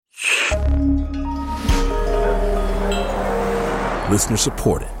Listener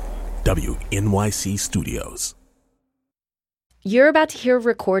supported. WNYC Studios. You're about to hear a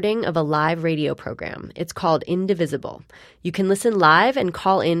recording of a live radio program. It's called Indivisible. You can listen live and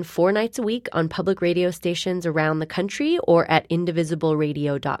call in 4 nights a week on public radio stations around the country or at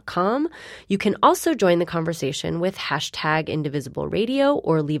indivisibleradio.com. You can also join the conversation with hashtag #IndivisibleRadio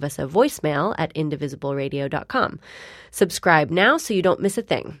or leave us a voicemail at indivisibleradio.com. Subscribe now so you don't miss a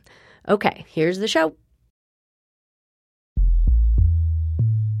thing. Okay, here's the show.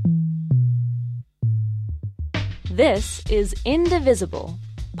 This is Indivisible,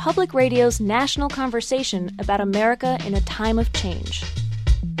 public radio's national conversation about America in a time of change.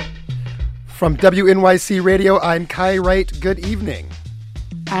 From WNYC Radio, I'm Kai Wright. Good evening.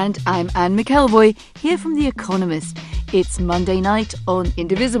 And I'm Anne McElvoy, here from The Economist. It's Monday night on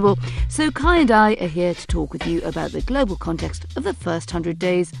Indivisible, so Kai and I are here to talk with you about the global context of the first 100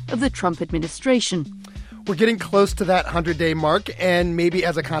 days of the Trump administration. We're getting close to that 100-day mark, and maybe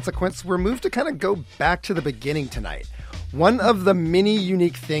as a consequence, we're moved to kind of go back to the beginning tonight. One of the many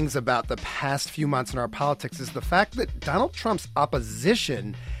unique things about the past few months in our politics is the fact that Donald Trump's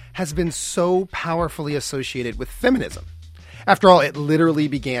opposition has been so powerfully associated with feminism. After all, it literally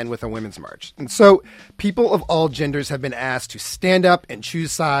began with a women's march. And so people of all genders have been asked to stand up and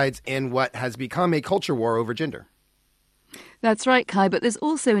choose sides in what has become a culture war over gender. That's right, Kai, but there's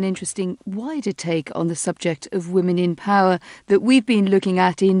also an interesting wider take on the subject of women in power that we've been looking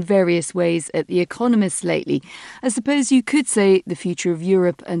at in various ways at The Economist lately. I suppose you could say the future of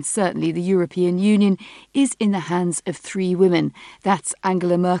Europe and certainly the European Union is in the hands of 3 women. That's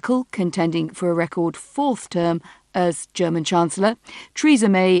Angela Merkel, contending for a record 4th term as German Chancellor, Theresa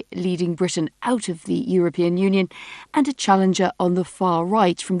May leading Britain out of the European Union, and a challenger on the far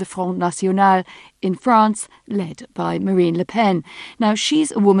right from the Front National in France, led by Marine Le Pen. Now,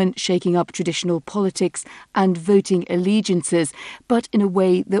 she's a woman shaking up traditional politics and voting allegiances, but in a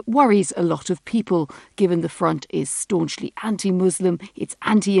way that worries a lot of people, given the Front is staunchly anti-Muslim, it's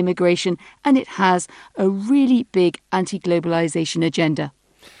anti-immigration, and it has a really big anti-globalization agenda.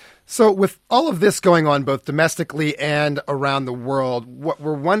 So with all of this going on both domestically and around the world, what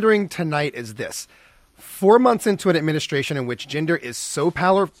we're wondering tonight is this. 4 months into an administration in which gender is so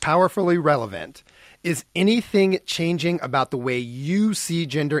powerfully relevant, is anything changing about the way you see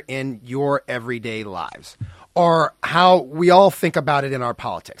gender in your everyday lives or how we all think about it in our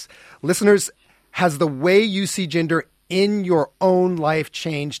politics? Listeners, has the way you see gender in your own life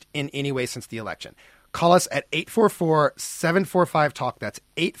changed in any way since the election? Call us at 844-745-TALK. That's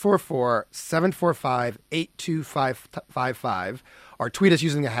 844-745-8255. Or tweet us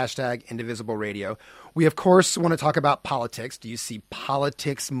using the hashtag #IndivisibleRadio. We, of course, want to talk about politics. Do you see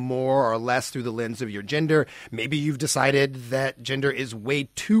politics more or less through the lens of your gender? Maybe you've decided that gender is way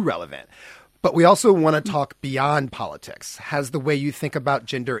too relevant. But we also want to talk beyond politics. Has the way you think about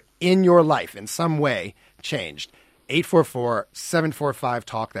gender in your life in some way changed?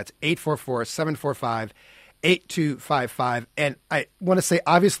 844-745-TALK. That's 844-745-8255. And I want to say,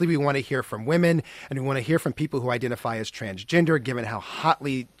 obviously, we want to hear from women and we want to hear from people who identify as transgender, given how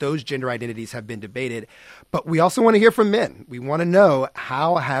hotly those gender identities have been debated. But we also want to hear from men. We want to know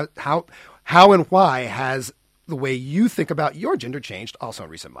how and why has the way you think about your gender changed also in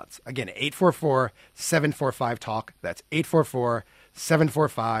recent months. Again, 844-745-TALK. That's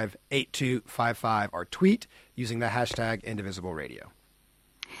 844-745-8255. Or tweet using the hashtag #IndivisibleRadio.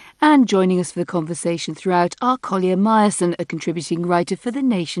 And joining us for the conversation throughout are Collier Myerson, a contributing writer for The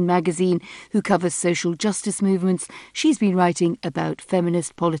Nation magazine who covers social justice movements. She's been writing about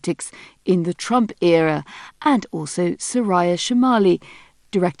feminist politics in the Trump era. And also Soraya Chemaly,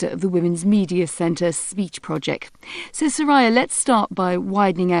 director of the Women's Media Centre Speech Project. So, Soraya, let's start by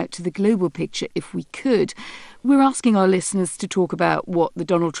widening out to the global picture, if we could. We're asking our listeners to talk about what the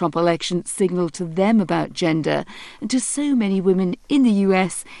Donald Trump election signalled to them about gender. And to so many women in the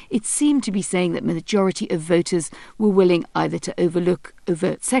US, it seemed to be saying that the majority of voters were willing either to overlook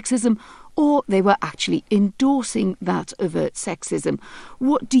overt sexism or they were actually endorsing that overt sexism.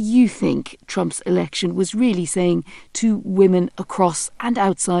 What do you think Trump's election was really saying to women across and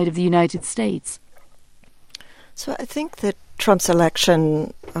outside of the United States? So I think that Trump's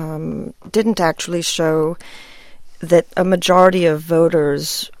election didn't actually show that a majority of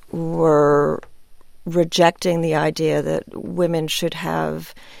voters were rejecting the idea that women should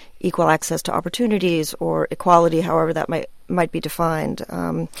have equal access to opportunities or equality, however that might be defined.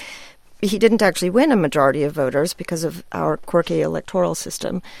 He didn't actually win a majority of voters because of our quirky electoral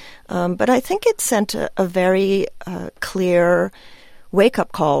system. But I think it sent a very clear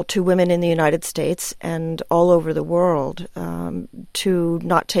wake-up call to women in the United States and all over the world to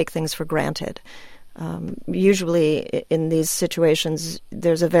not take things for granted. Usually in these situations,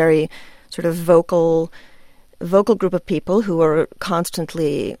 there's a very sort of vocal group of people who are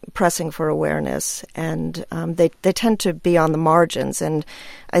constantly pressing for awareness, and they tend to be on the margins. And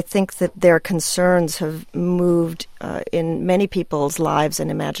I think that their concerns have moved in many people's lives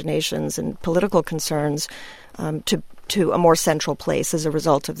and imaginations and political concerns to a more central place as a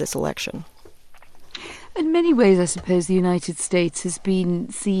result of this election. In many ways, I suppose the United States has been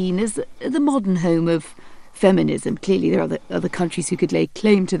seen as the modern home of feminism. Clearly, there are other countries who could lay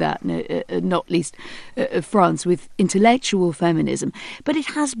claim to that, not least France, with intellectual feminism. But it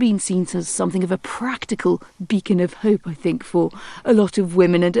has been seen as something of a practical beacon of hope, I think, for a lot of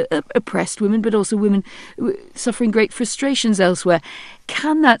women, and oppressed women, but also women suffering great frustrations elsewhere.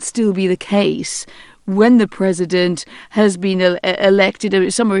 Can that still be the case when the president has been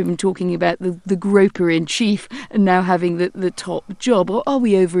elected? Some are even talking about the groper-in-chief and now having the top job. Or are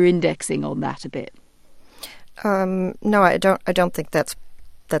we over-indexing on that a bit? No, I don't think that's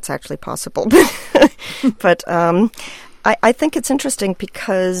actually possible. But I think it's interesting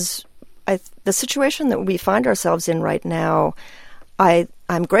because the situation that we find ourselves in right now,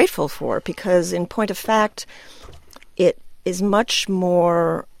 I'm grateful for, because in point of fact, it is much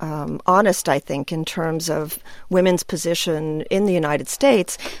more honest, I think, in terms of women's position in the United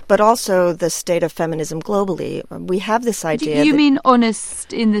States, but also the state of feminism globally. We have this idea. Do you mean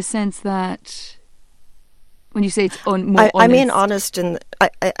honest in the sense that, when you say it's more honest? I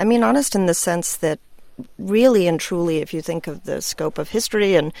mean honest in the sense that, really and truly, if you think of the scope of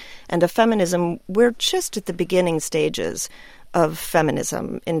history and of feminism, we're just at the beginning stages of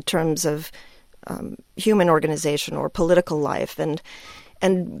feminism in terms of human organization or political life, and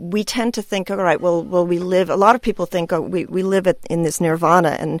we tend to think, all right, well, we live. A lot of people think, we live in this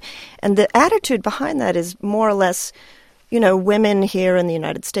nirvana, and the attitude behind that is more or less, women here in the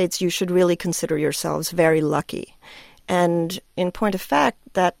United States, you should really consider yourselves very lucky, and in point of fact,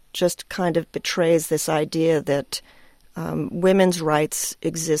 that just kind of betrays this idea that women's rights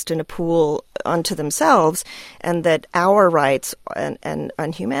exist in a pool unto themselves, and that our rights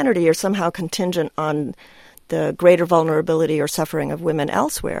and humanity are somehow contingent on the greater vulnerability or suffering of women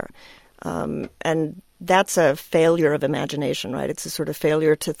elsewhere. And that's a failure of imagination, right? It's a sort of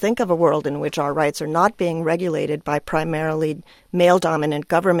failure to think of a world in which our rights are not being regulated by primarily male-dominant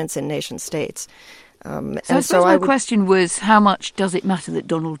governments in nation states. So my question was, how much does it matter that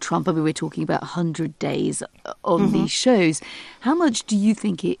Donald Trump, I mean, we're talking about 100 days on these shows, how much do you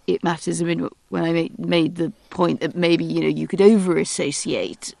think it matters? I mean, when I made the point that maybe, you could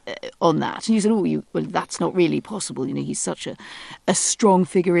over-associate on that, and you said, well, that's not really possible, he's such a strong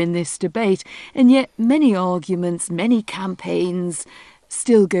figure in this debate, and yet many arguments, many campaigns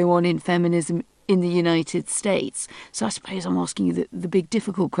still go on in feminism in the United States. So I suppose I'm asking you the big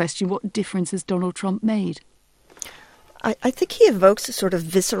difficult question: what difference has Donald Trump made? I think he evokes a sort of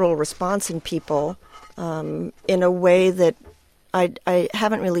visceral response in people in a way that I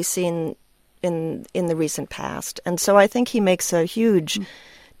haven't really seen in the recent past. And so I think he makes a huge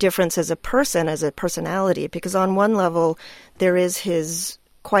difference as a person, as a personality, because on one level there is his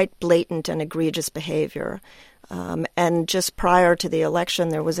quite blatant and egregious behavior. And just prior to the election,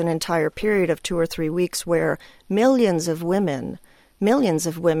 there was an entire period of 2 or 3 weeks where millions of women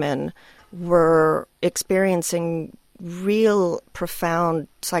were experiencing real profound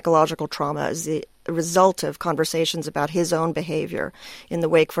psychological trauma as the result of conversations about his own behavior in the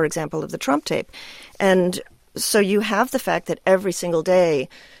wake, for example, of the Trump tape. And so you have the fact that every single day,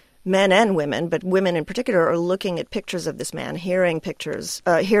 men and women, but women in particular, are looking at pictures of this man, hearing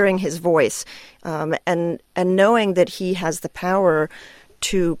his voice, and knowing that he has the power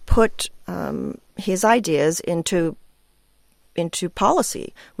to put his ideas into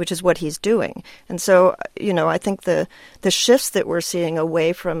policy, which is what he's doing. And so, I think the shifts that we're seeing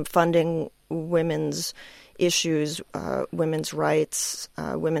away from funding women's issues, women's rights,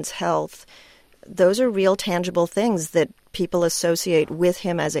 women's health, those are real tangible things that people associate with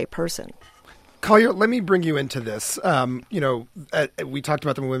him as a person. Collier, let me bring you into this. We talked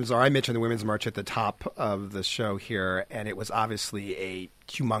about the Women's March. I mentioned the Women's March at the top of the show here, and it was obviously a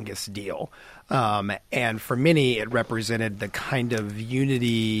humongous deal. And for many, it represented the kind of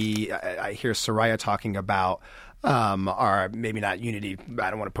unity I hear Soraya talking about, or maybe not unity.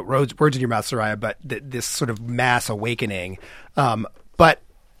 I don't want to put words in your mouth, Soraya, but this sort of mass awakening. But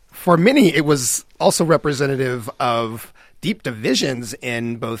for many, it was also representative of deep divisions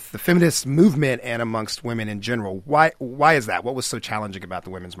in both the feminist movement and amongst women in general. Why is that? What was so challenging about the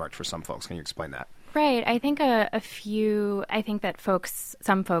Women's March for some folks? Can you explain that? Right. I think I think that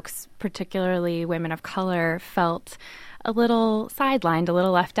some folks, particularly women of color, felt a little sidelined, a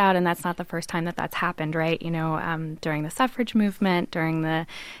little left out, and that's not the first time that that's happened, right? During the suffrage movement, during the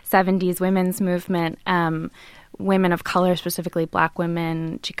 70s women's movement, women of color, specifically Black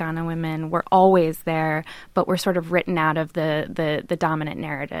women, Chicana women, were always there, but were sort of written out of the dominant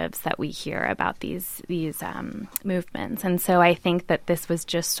narratives that we hear about these movements. And so I think that this was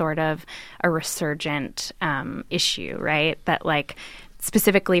just sort of a resurgent issue, right? That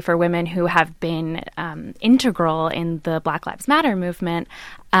specifically for women who have been integral in the Black Lives Matter movement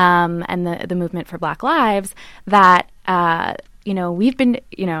and the movement for Black lives, that we've been,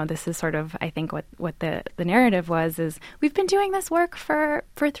 this is sort of, I think, what the narrative was, is we've been doing this work for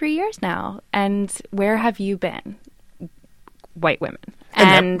 3 years now. And where have you been? White women.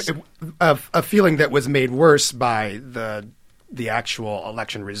 And a feeling that was made worse by the actual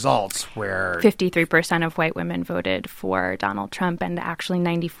election results, where 53% of white women voted for Donald Trump, and actually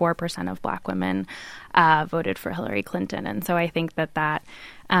 94% of Black women voted for Hillary Clinton. And so I think that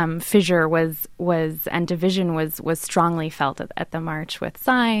fissure was and division was strongly felt at the march, with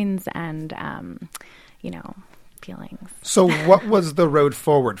signs and feelings. So what was the road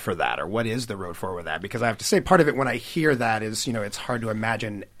forward for that, or what is the road forward with that? Because I have to say, part of it when I hear that is, it's hard to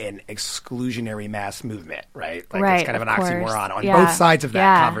imagine an exclusionary mass movement, right? Right, it's kind of an course. oxymoron on Yeah. both sides of that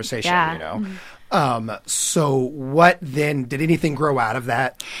Yeah. conversation, Mm-hmm. So what then, did anything grow out of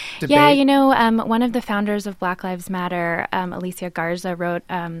that debate? Yeah, one of the founders of Black Lives Matter, Alicia Garza, wrote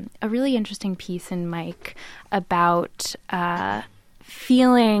a really interesting piece in Mike about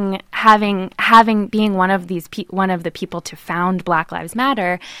being one of the people to found Black Lives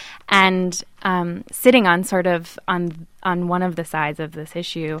Matter, and sitting on sort of on one of the sides of this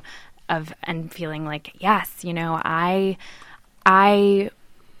issue and feeling like, yes, I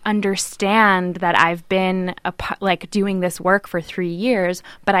understand that I've been doing this work for 3 years,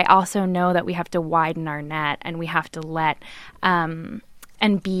 but I also know that we have to widen our net, and we have to let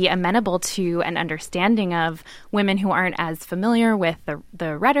and be amenable to and understanding of women who aren't as familiar with the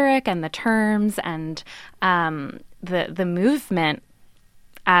rhetoric and the terms and the movement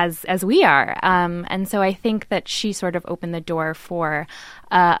as we are. And so I think that she sort of opened the door for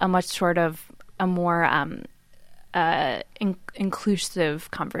a more inclusive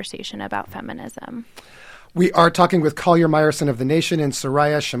conversation about feminism. We are talking with Collier Meyerson of The Nation and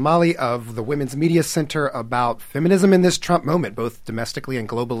Soraya Chemaly of the Women's Media Center about feminism in this Trump moment, both domestically and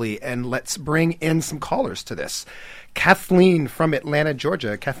globally. And let's bring in some callers to this. Kathleen from Atlanta,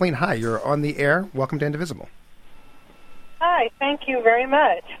 Georgia. Kathleen, hi. You're on the air. Welcome to Indivisible. Hi. Thank you very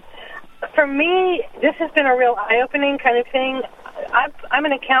much. For me, this has been a real eye-opening kind of thing. I'm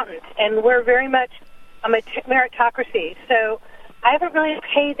an accountant, and we're very much a meritocracy. So I haven't really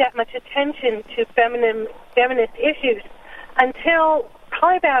paid that much attention to feminist issues until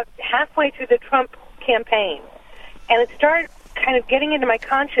probably about halfway through the Trump campaign. And it started kind of getting into my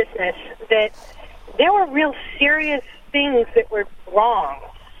consciousness that there were real serious things that were wrong.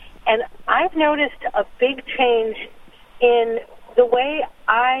 And I've noticed a big change in the way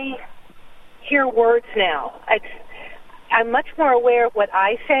I hear words now. I'm much more aware of what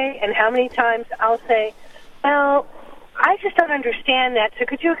I say and how many times I'll say, well, I just don't understand that, so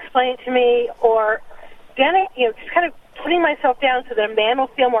could you explain it to me? Or then, just kind of putting myself down so that a man will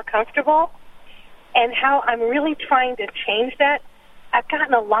feel more comfortable, and how I'm really trying to change that. I've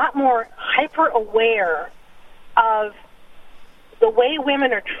gotten a lot more hyper-aware of the way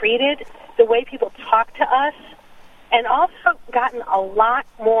women are treated, the way people talk to us, and also gotten a lot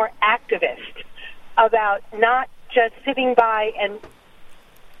more activist about not just sitting by and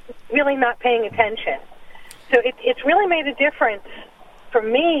really not paying attention. So it's really made a difference for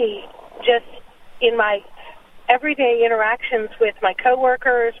me just in my everyday interactions with my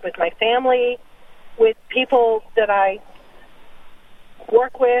coworkers, with my family, with people that I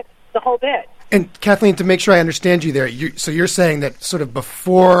work with, the whole bit. And Kathleen, to make sure I understand you there, so you're saying that sort of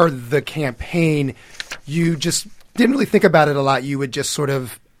before the campaign, you just didn't really think about it a lot. You would just sort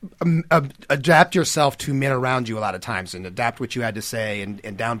of adapt yourself to men around you a lot of times, and adapt what you had to say and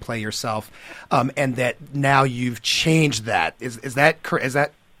downplay yourself, and that now you've changed that. Is that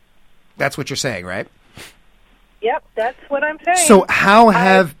correct? That's what you're saying, right? Yep, that's what I'm saying. So how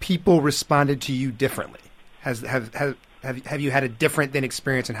have people responded to you differently? Have you had a different than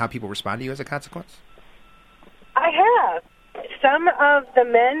experience in how people respond to you as a consequence? I have. Some of the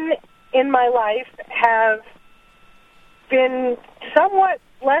men in my life have been somewhat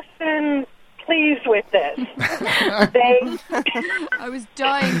less than pleased with this. I was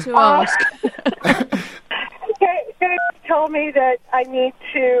dying to ask. They told me that I need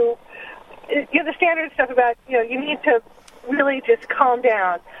to, the standard stuff about, you need to really just calm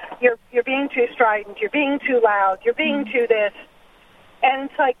down. You're being too strident. You're being too loud. You're being too this. And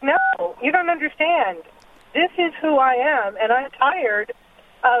it's like, no, you don't understand. This is who I am, and I'm tired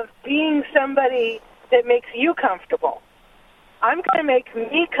of being somebody that makes you comfortable. I'm going to make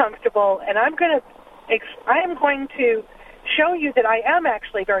me comfortable, and I am going to show you that I am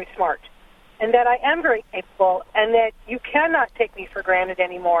actually very smart, and that I am very capable, and that you cannot take me for granted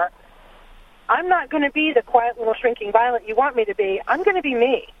anymore. I'm not going to be the quiet little shrinking violet you want me to be. I'm going to be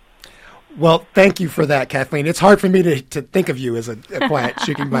me. Well, thank you for that, Kathleen. It's hard for me to think of you as a quiet,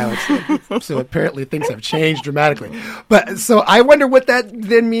 shrinking violet. So apparently things have changed dramatically. But so I wonder what that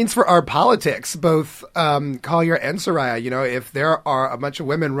then means for our politics, both Collier and Soraya. You know, if there are a bunch of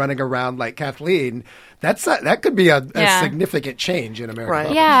women running around like Kathleen, that could be a significant change in America.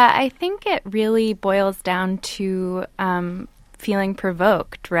 Right. Yeah, I think it really boils down to feeling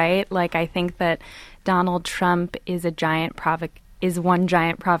provoked, right? Like, I think that Donald Trump is one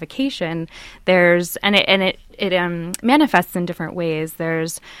giant provocation. There's it manifests in different ways.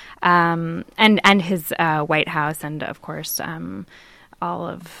 There's and his White House, and of course all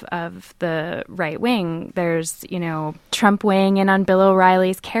of the right wing. There's Trump weighing in on Bill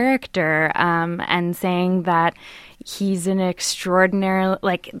O'Reilly's character and saying that he's an extraordinary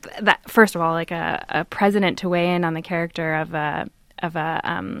first of all, a president to weigh in on the character of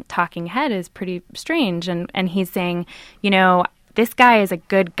a talking head is pretty strange, and he's saying, this guy is a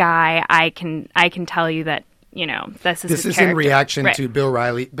good guy. I can tell you that, this is his is character. In reaction to Bill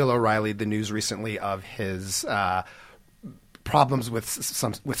O'Reilly, the news recently of his problems with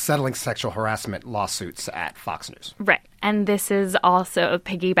settling sexual harassment lawsuits at Fox News. Right. And this is also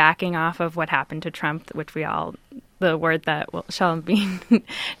piggybacking off of what happened to Trump, which the word that shall be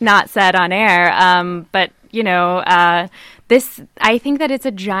not said on air. But, I think that it's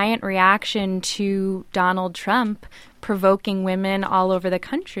a giant reaction to Donald Trump provoking women all over the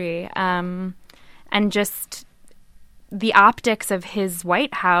country. And just the optics of his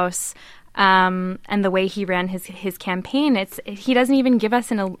White House and the way he ran his campaign, he doesn't even give us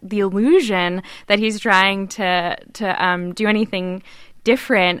the illusion that he's trying to do anything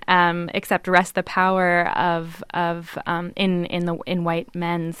different except rest the power of in white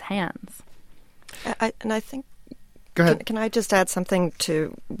men's hands. And I think. Go ahead. Can I just add something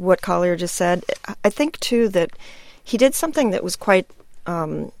to what Collier just said? I think too that he did something that was quite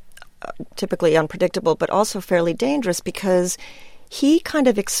typically unpredictable, but also fairly dangerous, because he kind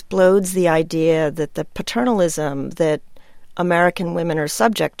of explodes the idea that the paternalism that American women are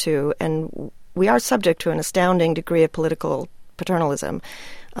subject to, and we are subject to an astounding degree of political paternalism.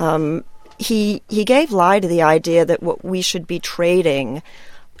 He gave lie to the idea that what we should be trading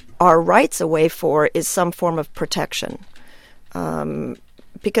our rights away for is some form of protection.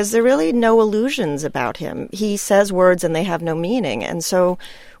 Because there are really no illusions about him. He says words and they have no meaning. And so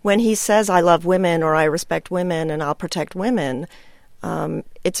when he says, I love women, or I respect women and I'll protect women,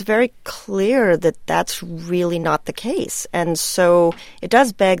 it's very clear that that's really not the case. And so it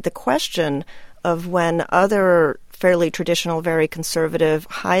does beg the question of, when other fairly traditional, very conservative,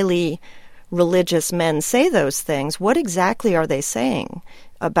 highly religious men say those things, what exactly are they saying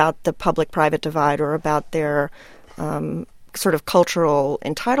about the public-private divide, or about their sort of cultural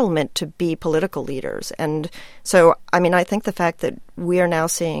entitlement to be political leaders? And so, I think the fact that we are now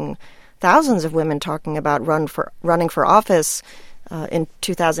seeing thousands of women talking about running for office in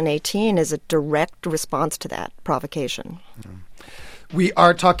 2018 is a direct response to that provocation. Mm-hmm. We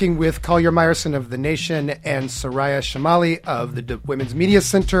are talking with Collier Meyerson of The Nation and Soraya Chemaly of the Women's Media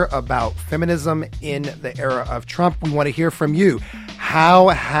Center about feminism in the era of Trump. We want to hear from you. How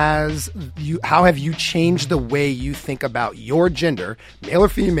have you changed the way you think about your gender, male or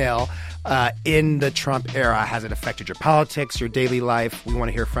female, in the Trump era? Has it affected your politics, your daily life? We want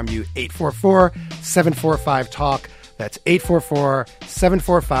to hear from you. 844-745-TALK. That's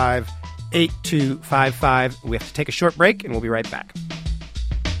 844-745-8255. We have to take a short break, and we'll be right back.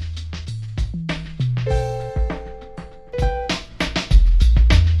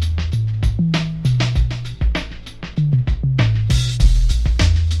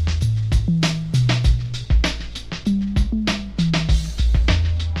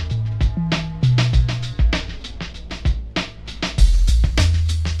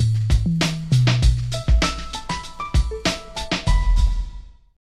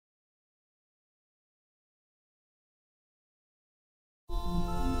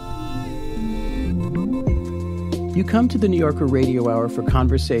 You come to the New Yorker Radio Hour for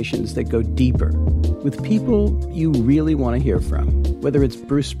conversations that go deeper with people you really want to hear from, whether it's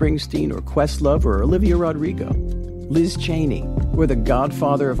Bruce Springsteen or Questlove or Olivia Rodrigo. Liz Cheney, or the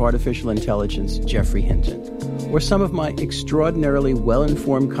godfather of artificial intelligence, Geoffrey Hinton, or some of my extraordinarily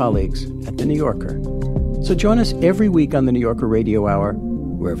well-informed colleagues at The New Yorker. So join us every week on The New Yorker Radio Hour,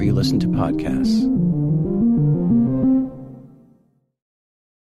 wherever you listen to podcasts.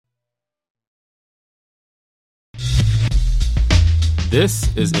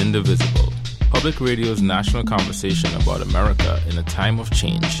 This is Indivisible, Public Radio's national conversation about America in a time of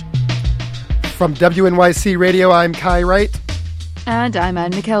change. From WNYC Radio, I'm Kai Wright. And I'm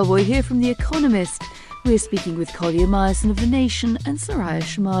Anne McElroy here from The Economist. We're speaking with Collier Myerson of The Nation and Soraya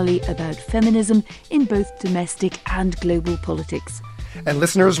Chemaly about feminism in both domestic and global politics. And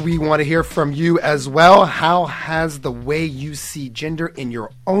listeners, we want to hear from you as well. How has the way you see gender in your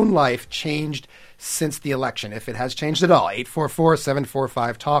own life changed since the election, if it has changed at all?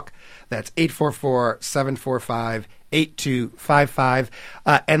 844-745-TALK. That's 844-745-8255.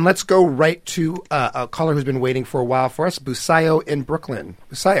 And let's go right to a caller who's been waiting for a while for us, Busayo in Brooklyn.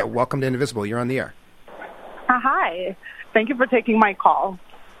 Busayo, welcome to Indivisible. You're on the air. Hi. Thank you for taking my call.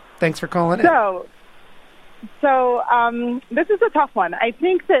 Thanks for calling in. So this is a tough one. I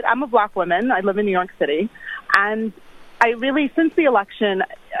think that I'm a black woman. I live in New York City. And I really, since the election,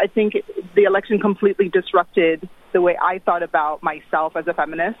 I think the election completely disrupted the way I thought about myself as a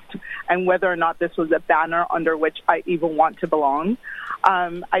feminist and whether or not this was a banner under which I even want to belong.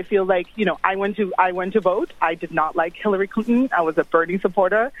 I feel like, I went to vote. I did not like Hillary Clinton. I was a Bernie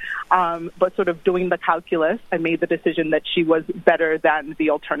supporter. But sort of doing the calculus, I made the decision that she was better than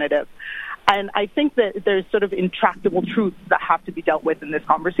the alternative. And I think that there's sort of intractable truths that have to be dealt with in this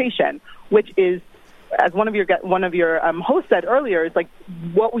conversation, which is, as one of your hosts said earlier, is like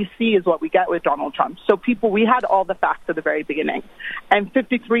what we see is what we get with Donald Trump. So we had all the facts at the very beginning, and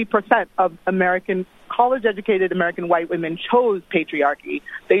 53% of college-educated American white women chose patriarchy.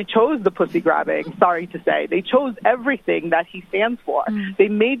 They chose the pussy grabbing. Sorry to say, they chose everything that he stands for. They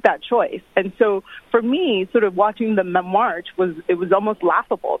made that choice, and so for me, sort of watching the march was almost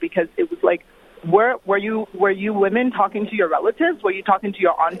laughable because it was like, were you women talking to your relatives? Were you talking to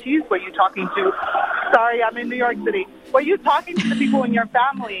your aunties? Were you talking to, sorry, I'm in New York City. Were you talking to the people in your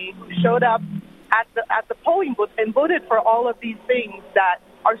family who showed up at the polling booth and voted for all of these things that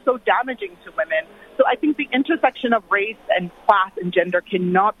are so damaging to women? So I think the intersection of race and class and gender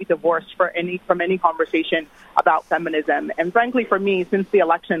cannot be divorced from any conversation about feminism. And frankly, for me, since the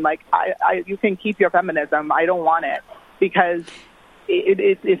election, you can keep your feminism. I don't want it because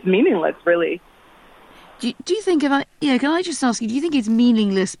it's meaningless, really. Do you think, can I just ask you, do you think it's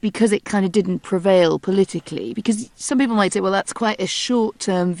meaningless because it kind of didn't prevail politically? Because some people might say, well, that's quite a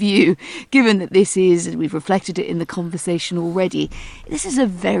short-term view, given that this is, and we've reflected it in the conversation already, this is a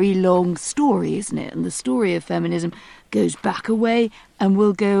very long story, isn't it? And the story of feminism goes back a way and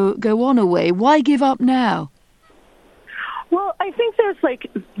will go on a way. Why give up now? Well, I think there's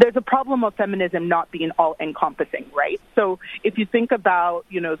a problem of feminism not being all-encompassing, right? So if you think about,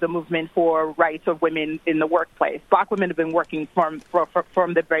 the movement for rights of women in the workplace, black women have been working from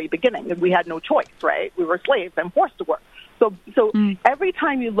the very beginning. We had no choice, right? We were slaves and forced to work. So every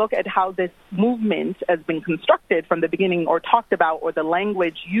time you look at how this movement has been constructed from the beginning or talked about, or the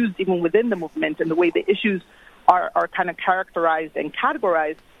language used even within the movement and the way the issues are kind of characterized and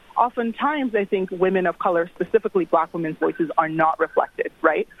categorized, oftentimes, I think women of color, specifically black women's voices, are not reflected,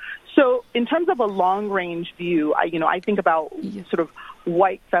 right? So in terms of a long-range view, I think about sort of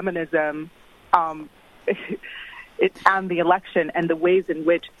white feminism and the election and the ways in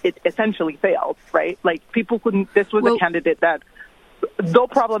which it essentially failed, right? Like, people couldn't, this was a candidate that, though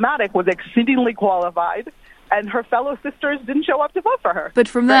problematic, was exceedingly qualified, and her fellow sisters didn't show up to vote for her. But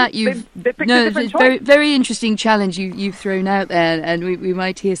from that, they picked a different choice. Very, very interesting challenge you've thrown out there, and we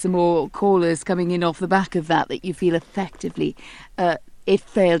might hear some more callers coming in off the back of that you feel effectively it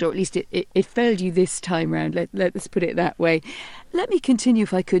failed, or at least it failed you this time round. Let's put it that way. Let me continue,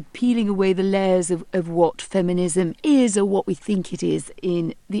 if I could, peeling away the layers of what feminism is, or what we think it is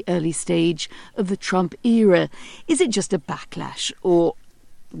in the early stage of the Trump era. Is it just a backlash, or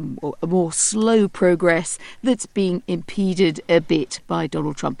a more slow progress that's being impeded a bit by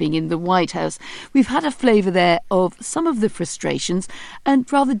Donald Trump being in the White House? We've had a flavour there of some of the frustrations and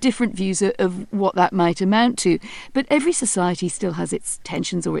rather different views of what that might amount to. But every society still has its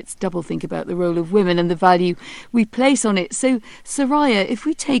tensions or its doublethink about the role of women and the value we place on it. So, Soraya, if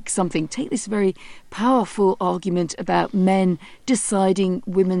we take this very powerful argument about men deciding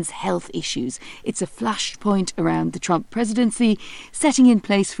women's health issues. It's a flashpoint around the Trump presidency, setting in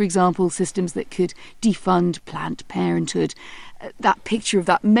place, for example, systems that could defund Planned Parenthood. That picture of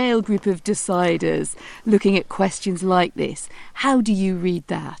that male group of deciders looking at questions like this. How do you read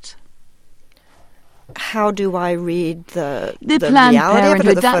that? how do I read the Planned reality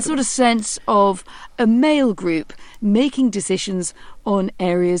Parenthood, of it? that sort of sense of a male group making decisions on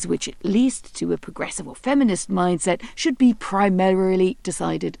areas which, at least to a progressive or feminist mindset, should be primarily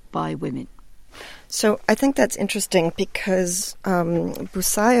decided by women. So I think that's interesting because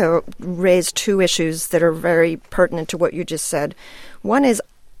Busayo raised two issues that are very pertinent to what you just said. One is,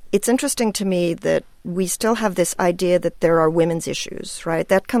 it's interesting to me that we still have this idea that there are women's issues, right?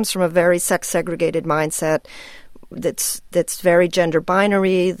 That comes from a very sex-segregated mindset that's very gender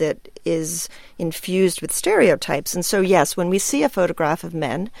binary, that is infused with stereotypes. And so, yes, when we see a photograph of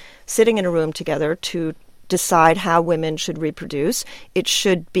men sitting in a room together to decide how women should reproduce, it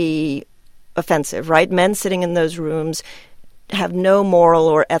should be offensive, right? Men sitting in those rooms have no moral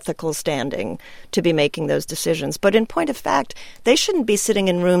or ethical standing to be making those decisions. But in point of fact, they shouldn't be sitting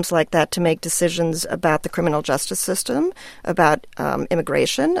in rooms like that to make decisions about the criminal justice system, about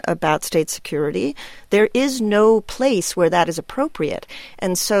immigration, about state security. There is no place where that is appropriate.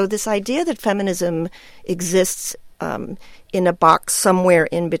 And so this idea that feminism exists in a box somewhere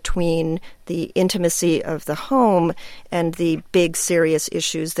in between the intimacy of the home and the big serious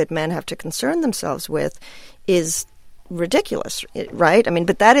issues that men have to concern themselves with is ridiculous, right? I mean,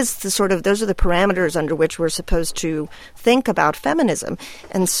 but that is those are the parameters under which we're supposed to think about feminism.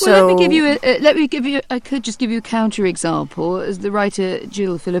 And so, well, I could just give you a counter example. As the writer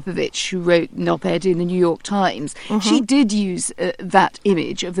Jill Filipovich, who wrote an op-ed in the New York Times, she did use that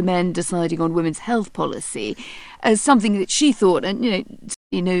image of the men deciding on women's health policy as something that she thought, and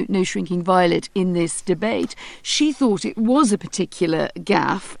no shrinking violet in this debate, she thought it was a particular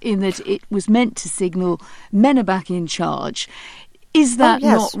gaffe in that it was meant to signal men are back in charge. Is that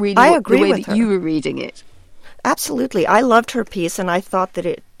not really the way that you were reading it? Absolutely. I loved her piece, and I thought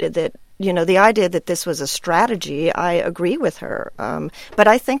that the idea that this was a strategy, I agree with her. But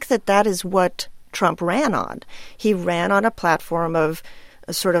I think that is what Trump ran on. He ran on a platform of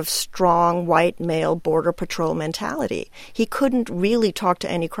a sort of strong white male border patrol mentality. He couldn't really talk to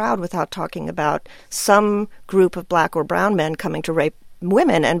any crowd without talking about some group of black or brown men coming to rape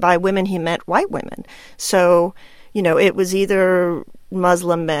women, and by women he meant white women. So, it was either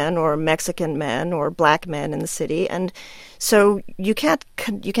Muslim men or Mexican men or black men in the city, and so you can't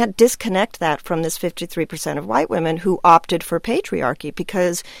disconnect that from this 53% of white women who opted for patriarchy,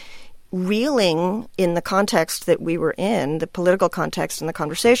 because reeling in the context that we were in, the political context and the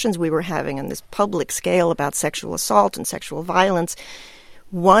conversations we were having on this public scale about sexual assault and sexual violence,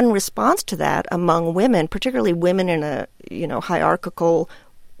 one response to that among women, particularly women in a hierarchical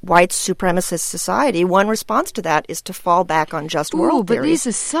white supremacist society, one response to that is to fall back on just world theory. But these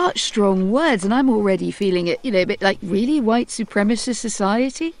are such strong words, and I'm already feeling it, a bit like, really, white supremacist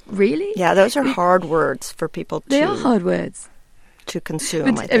society? Really? Yeah, those are hard words for people to... They are hard words. To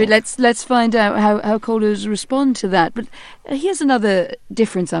consume, but, I mean, let's find out how callers respond to that. But here's another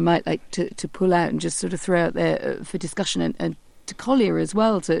difference I might like to pull out and just sort of throw out there for discussion and to Collier as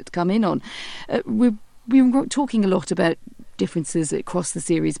well to come in on. We've been talking a lot about differences across the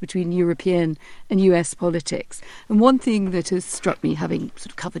series between European and US politics. And one thing that has struck me, having sort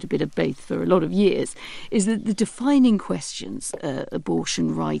of covered a bit of both for a lot of years, is that the defining questions,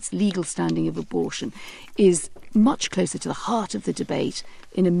 abortion rights, legal standing of abortion, is much closer to the heart of the debate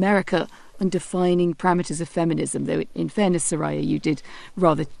in America on defining parameters of feminism, though in fairness, Soraya, you did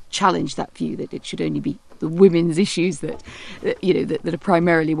rather challenge that view that it should only be the women's issues that are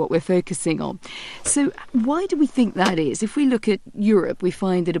primarily what we're focusing on. So why do we think that is? If we look at Europe, we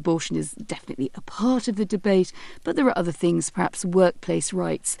find that abortion is definitely a part of the debate, but there are other things, perhaps workplace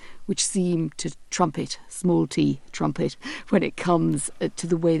rights, which seem to trumpet, small t trumpet, when it comes to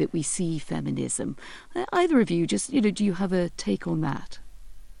the way that we see feminism. Either of you, just, do you have a take on that?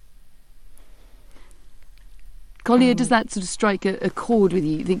 Collier, does that sort of strike a chord with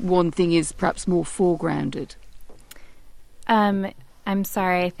you? You think one thing is perhaps more foregrounded? I'm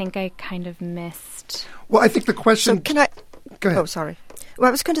sorry, I think I kind of missed. Well, I think the question... So can I... Go ahead. Oh, sorry. Well,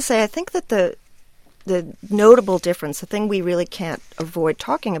 I was going to say, I think that the notable difference, the thing we really can't avoid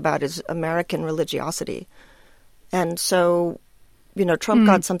talking about, is American religiosity. And so, Trump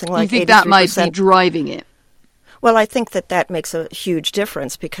got something like 83%. You think that might be driving it? Well, I think that makes a huge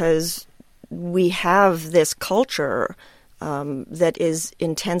difference, because we have this culture that is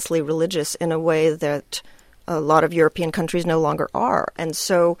intensely religious in a way that a lot of European countries no longer are. And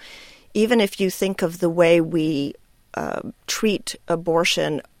so even if you think of the way we treat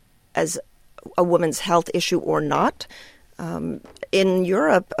abortion as a woman's health issue or not, in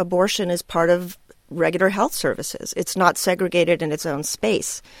Europe, abortion is part of regular health services. It's not segregated in its own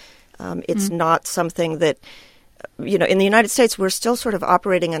space. It's not something that in the United States, we're still sort of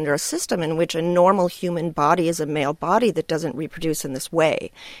operating under a system in which a normal human body is a male body that doesn't reproduce in this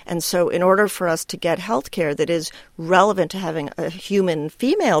way. And so in order for us to get health care that is relevant to having a human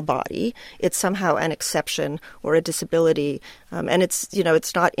female body, it's somehow an exception or a disability. And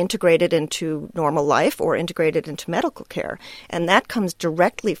it's not integrated into normal life or integrated into medical care. And that comes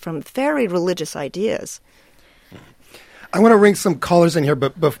directly from very religious ideas. I want to bring some callers in here,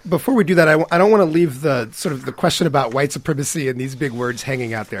 but before we do that, I don't want to leave the sort of the question about white supremacy and these big words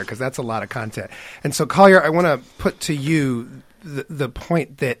hanging out there, because that's a lot of content. And so, Collier, I want to put to you the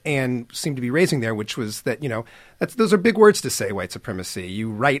point that Anne seemed to be raising there, which was that, those are big words to say, white supremacy.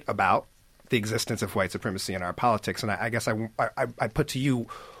 You write about the existence of white supremacy in our politics, and I guess I put to you,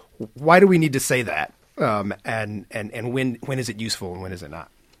 why do we need to say that, and when is it useful and when is it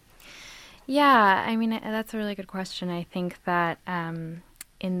not? Yeah, I mean, that's a really good question. I think that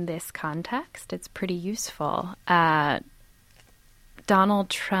in this context, it's pretty useful. Donald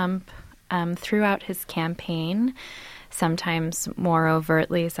Trump, throughout his campaign, sometimes more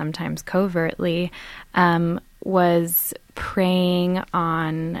overtly, sometimes covertly, was preying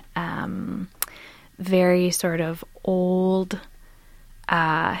on very sort of old,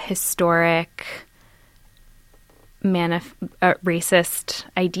 historic, racist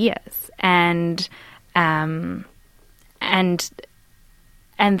ideas, and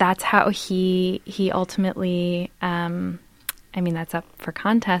that's how he ultimately. I mean, that's up for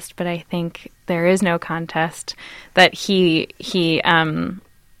contest, but I think there is no contest that he won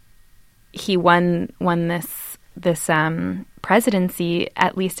this presidency,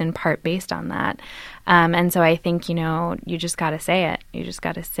 at least in part based on that. And so I think you just got to say it. You just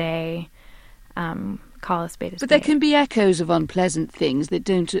got to say. Call a spade a spade. But there can be echoes of unpleasant things that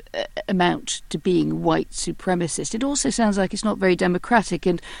don't amount to being white supremacist. It also sounds like it's not very democratic,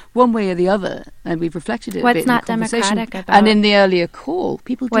 and one way or the other, and we've reflected it a bit in the conversation. What's not democratic about... And in the earlier call,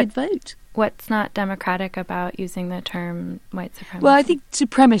 people did vote. What's not democratic about using the term white supremacist? Well, I think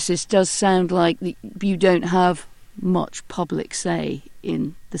supremacist does sound like you don't have much public say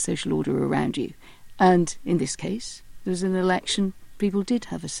in the social order around you. And in this case, there was an election... people did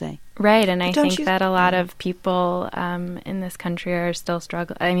have a say. Right, and I think that a lot of people in this country are still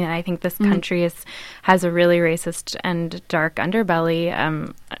struggling. I mean, I think this country has a really racist and dark underbelly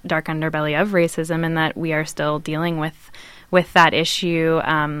of racism, and that we are still dealing with that issue,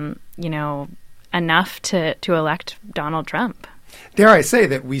 enough to elect Donald Trump. Dare I say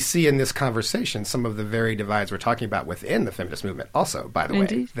that we see in this conversation some of the very divides we're talking about within the feminist movement also, by the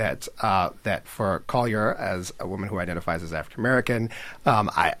way, that for Collier, as a woman who identifies as African American,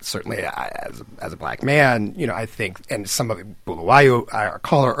 I certainly as a black man, I think, and some of Bulawayo, our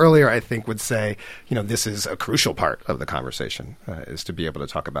caller earlier, I think would say, this is a crucial part of the conversation, is to be able to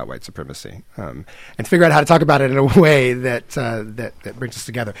talk about white supremacy and figure out how to talk about it in a way that brings us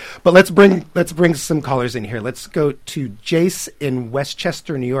together. But let's bring some callers in here. Let's go to Jace in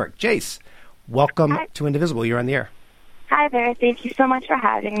Westchester, New York. Jace, welcome to Indivisible. You're on the air. Hi there. Thank you so much for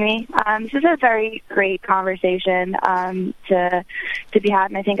having me. This is a very great conversation to be had,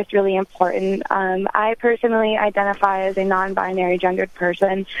 and I think it's really important. I personally identify as a non-binary gendered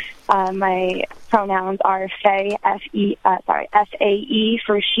person. My pronouns are Fae, F-A-E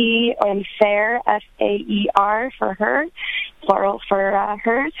for she, and Fair, F-A-E-R for her, plural for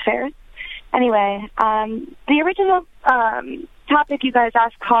hers, fairs. Anyway, the original topic you guys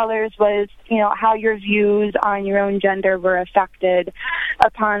asked callers was, how your views on your own gender were affected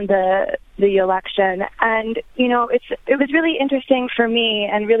upon the election. And, it was really interesting for me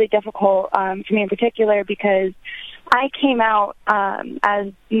and really difficult for me in particular because I came out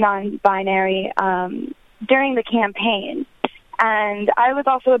as non-binary during the campaign. And I was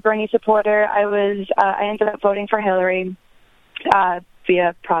also a Bernie supporter. I ended up voting for Hillary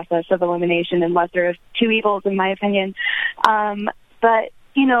via process of elimination and lesser of two evils, in my opinion. But,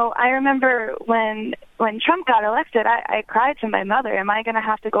 I remember when Trump got elected, I cried to my mother, am I going to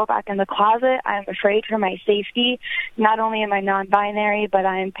have to go back in the closet? I'm afraid for my safety. Not only am I non-binary, but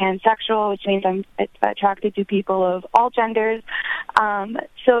I'm pansexual, which means I'm attracted to people of all genders.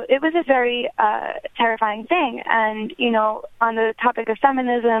 So it was a very terrifying thing. And, on the topic of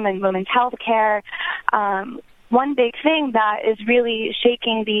feminism and women's health care, one big thing that is really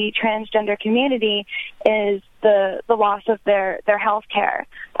shaking the transgender community is the loss of their health care,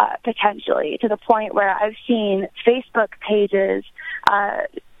 potentially, to the point where I've seen Facebook pages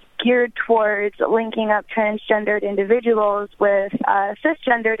geared towards linking up transgendered individuals with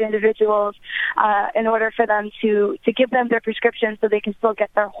cisgendered individuals in order for them to give them their prescriptions so they can still get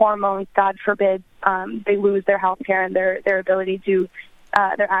their hormones. God forbid they lose their health care and their ability to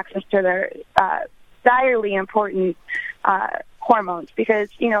their access to their direly important hormones, because,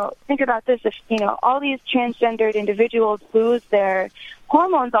 think about this. If, all these transgendered individuals lose their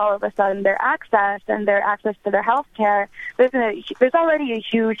hormones all of a sudden, their access to their health care, there's already a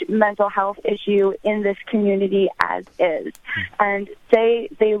huge mental health issue in this community as is. And say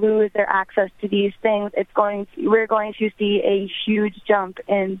they lose their access to these things, we're going to see a huge jump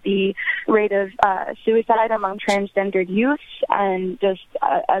in the rate of suicide among transgendered youth, and just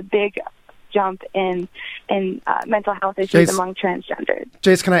a big jump in mental health issues among transgenders.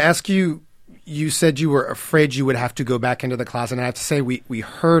 Jace, can I ask you, you said you were afraid you would have to go back into the closet. And I have to say, we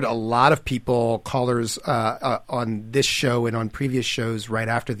heard a lot of people, callers on this show and on previous shows right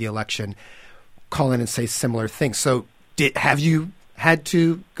after the election, call in and say similar things. So have you had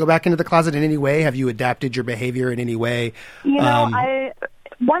to go back into the closet in any way? Have you adapted your behavior in any way?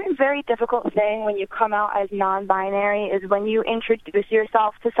 One very difficult thing when you come out as non-binary is when you introduce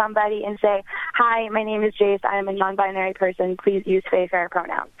yourself to somebody and say, "Hi, my name is Jace. I am a non-binary person. Please use they, fair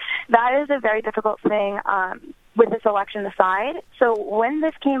pronouns." That is a very difficult thing with this election aside. So when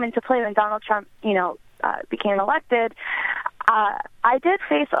this came into play, when Donald Trump, became elected, I did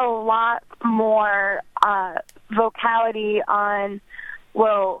face a lot more vocality on,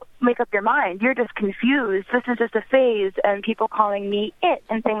 well, make up your mind. You're just confused. This is just a phase, and people calling me it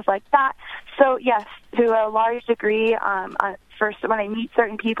and things like that. So, yes, to a large degree, first, when I meet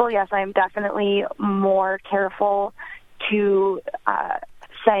certain people, yes, I am definitely more careful to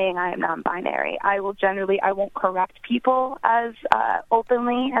saying I am non-binary. I won't correct people as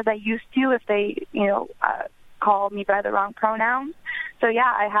openly as I used to if they, call me by the wrong pronouns. So, yeah,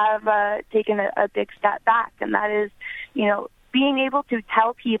 I have taken a big step back, and that is, being able to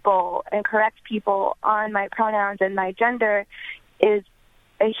tell people and correct people on my pronouns and my gender is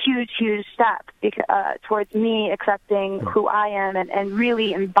a huge, huge step towards me accepting who I am and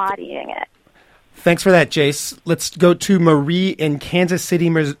really embodying it. Thanks for that, Jace. Let's go to Marie in Kansas City,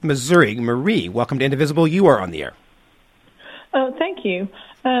 Missouri. Marie, welcome to Indivisible. You are on the air. Oh, thank you.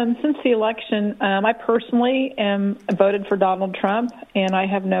 Since the election, I personally voted for Donald Trump, and I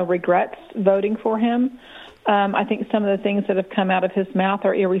have no regrets voting for him. I think some of the things that have come out of his mouth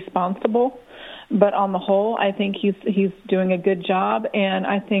are irresponsible, but on the whole, I think he's doing a good job. And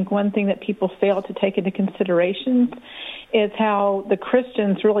I think one thing that people fail to take into consideration is how the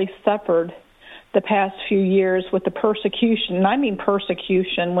Christians really suffered the past few years with the persecution. And I mean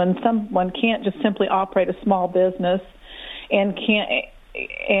persecution, when someone can't just simply operate a small business and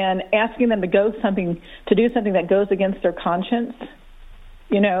asking them to do something that goes against their conscience.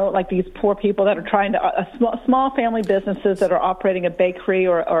 Like these poor people that are trying to, small family businesses that are operating a bakery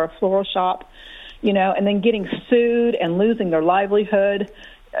or a floral shop, and then getting sued and losing their livelihood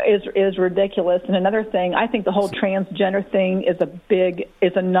is ridiculous. And another thing, I think the whole transgender thing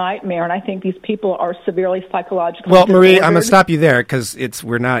is a nightmare, and I think these people are severely psychologically disordered. Marie, I'm going to stop you there because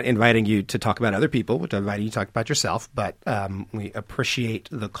we're not inviting you to talk about other people. We're inviting you to talk about yourself, but we appreciate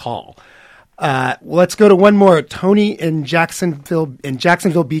the call. Let's go to one more. Tony in Jacksonville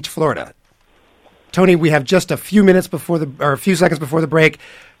Beach, Florida. Tony, we have just a few seconds before the break.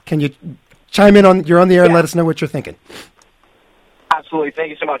 Can you chime in you're on the air and let us know what you're thinking? Absolutely. Thank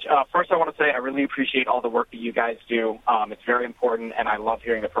you so much. First, I want to say I really appreciate all the work that you guys do. It's very important, and I love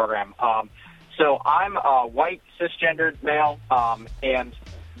hearing the program. So I'm a white, cisgendered male, and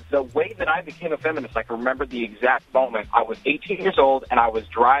the way that I became a feminist, I can remember the exact moment. I was 18 years old, and I was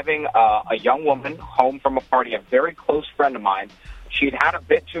driving a young woman home from a party, a very close friend of mine. She'd had a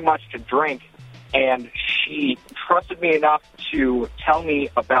bit too much to drink, and she trusted me enough to tell me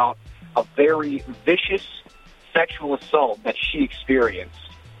about a very vicious sexual assault that she experienced.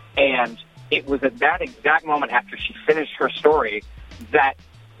 And it was at that exact moment after she finished her story that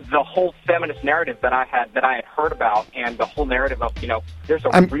the whole feminist narrative that I had heard about, and the whole narrative of, there's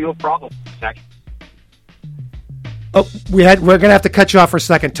a real problem with sex. Oh, we're going to have to cut you off for a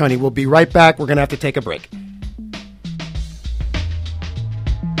second, Tony. We'll be right back. We're going to have to take a break.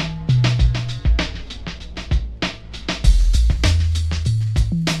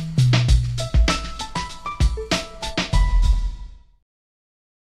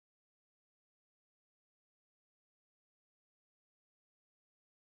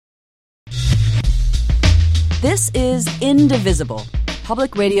 This is Indivisible,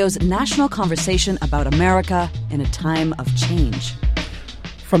 Public Radio's national conversation about America in a time of change.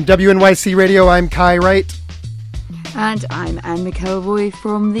 From WNYC Radio, I'm Kai Wright. And I'm Anne McElroy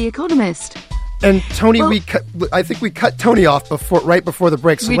from The Economist. And Tony, I think we cut Tony off right before the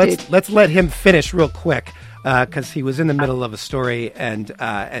break, so let's let him finish real quick, because he was in the middle of a story, and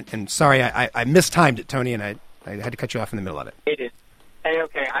sorry, I mistimed it, Tony, and I had to cut you off in the middle of it. It is. Hey,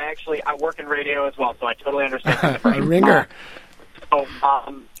 okay, I I work in radio as well, so I totally understand. A ringer. So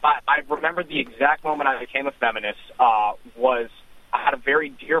I remember the exact moment I became a feminist was I had a very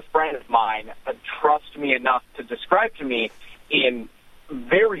dear friend of mine trust me enough to describe to me in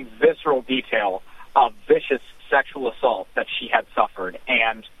very visceral detail a vicious sexual assault that she had suffered.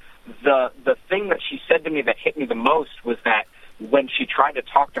 And the thing that she said to me that hit me the most was that when she tried to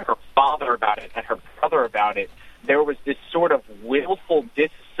talk to her father about it and her brother about it, there was this sort of willful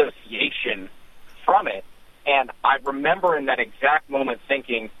disassociation from it. And I remember in that exact moment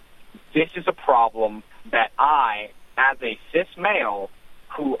thinking, this is a problem that I, as a cis male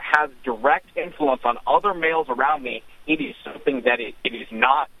who has direct influence on other males around me, it is something that it is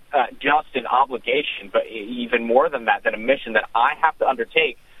not just an obligation, but even more than that, a mission that I have to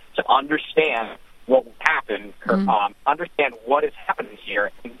undertake to understand what will happen, understand what is happening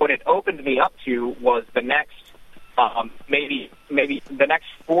here. And what it opened me up to was the next, maybe the next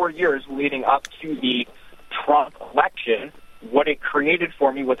 4 years leading up to the Trump election. What it created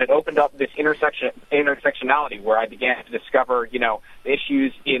for me was it opened up this intersectionality where I began to discover,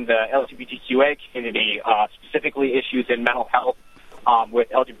 issues in the LGBTQA community, specifically issues in mental health with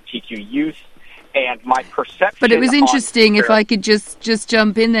LGBTQ youth, and my perception. But it was interesting, if I could just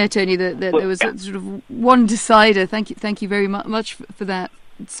jump in there, Tony, that there was a sort of one decider. Thank you very much for that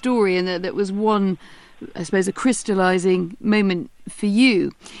story, and that was one, I suppose, a crystallising moment for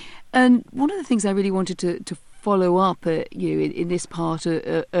you. And one of the things I really wanted to follow up, in this part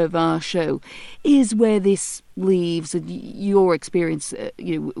of our show, is where this leaves. And your experience,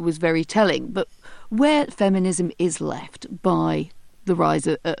 was very telling. But where feminism is left by the rise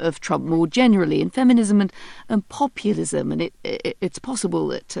of Trump more generally, and feminism and populism, and it's possible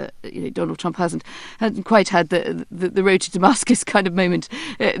that Donald Trump hasn't quite had the road to Damascus kind of moment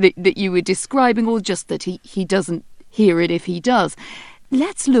that you were describing, or just that he doesn't hear it if he does.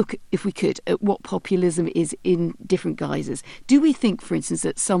 Let's look, if we could, at what populism is in different guises. Do we think, for instance,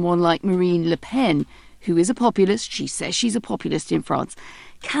 that someone like Marine Le Pen, who is a populist, she says she's a populist in France,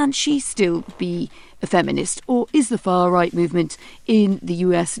 can she still be a feminist? Or is the far-right movement in the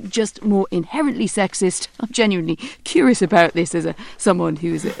US just more inherently sexist? I'm genuinely curious about this as someone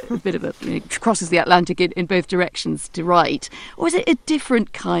who's a bit of crosses the Atlantic in both directions to write. Or is it a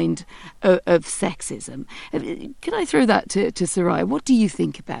different kind of sexism? Can I throw that to Soraya? What do you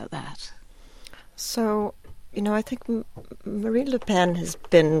think about that? So, I think Marine Le Pen has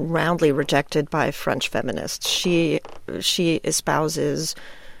been roundly rejected by French feminists. She espouses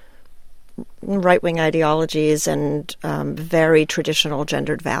right-wing ideologies and very traditional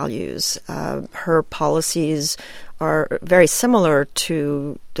gendered values. Her policies are very similar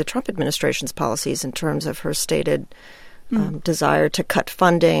to the Trump administration's policies in terms of her stated desire to cut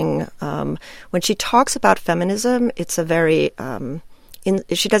funding. When she talks about feminism, it's a very...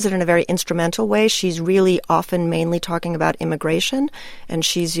 she does it in a very instrumental way. She's really often mainly talking about immigration, and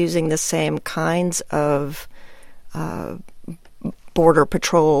she's using the same kinds of border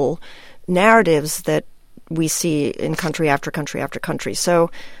patrol narratives that we see in country after country after country. So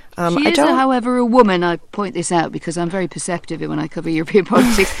she is, however, a woman. I point this out because I'm very perceptive when I cover European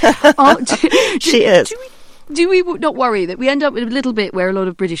politics. She is. Do we not worry that we end up with a little bit where a lot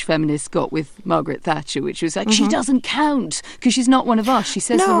of British feminists got with Margaret Thatcher, which was like, she doesn't count because she's not one of us. She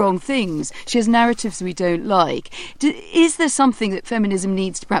says the wrong things. She has narratives we don't like. Is there something that feminism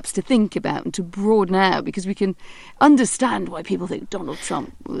needs to perhaps to think about and to broaden out? Because we can understand why people think Donald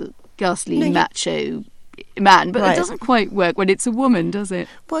Trump was a ghastly macho man, but it doesn't quite work when it's a woman, does it?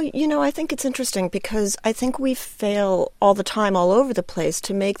 Well, I think it's interesting because I think we fail all the time, all over the place,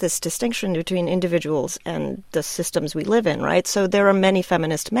 to make this distinction between individuals and the systems we live in, right? So there are many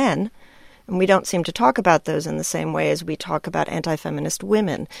feminist men, and we don't seem to talk about those in the same way as we talk about anti-feminist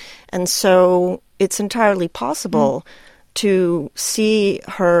women. And so it's entirely possible to see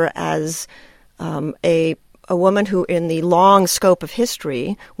her as a woman who, in the long scope of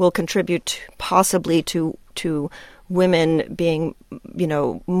history, will contribute possibly to women being,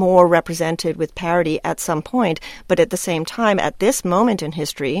 more represented with parity at some point, but at the same time, at this moment in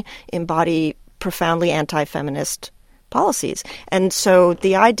history, embody profoundly anti-feminist policies. And so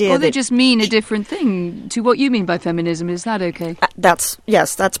the idea they just mean a different thing to what you mean by feminism. Is that okay? That's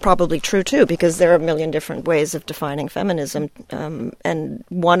probably true too, because there are a million different ways of defining feminism. And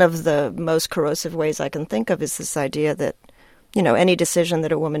one of the most corrosive ways I can think of is this idea that, any decision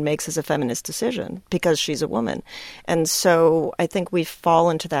that a woman makes is a feminist decision because she's a woman. And so I think we fall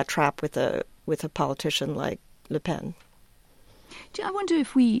into that trap with a politician like Le Pen. I wonder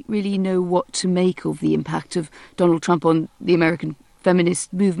if we really know what to make of the impact of Donald Trump on the American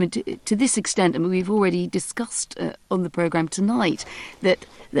feminist movement to this extent. I mean, we've already discussed on the programme tonight that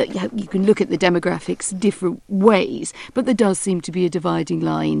you can look at the demographics different ways, but there does seem to be a dividing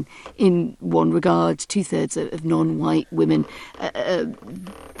line in one regard. 2/3 of non-white women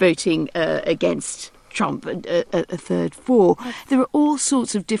voting against Trump, and a third for. There are all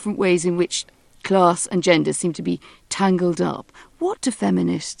sorts of different ways in which class and gender seem to be tangled up. What do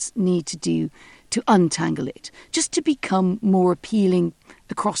feminists need to do to untangle it, just to become more appealing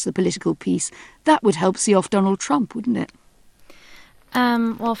across the political piece? That would help see off Donald Trump, wouldn't it?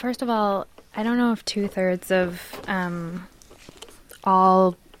 Well, first of all, I don't know if 2/3 of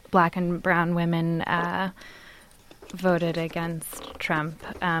all black and brown women voted against Trump.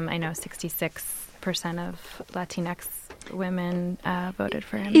 I know 66% of Latinx women voted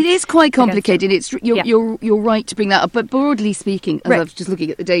for him. It is quite complicated. You're right to bring that up, but broadly speaking, as I was just looking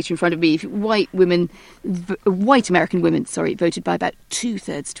at the data in front of me, white American women, voted by about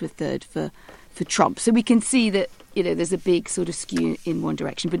 2/3 to a third for Trump. So we can see that there's a big sort of skew in one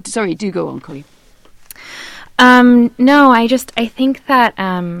direction. But sorry, do go on, Colleen. No, I think that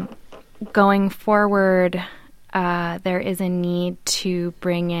going forward, there is a need to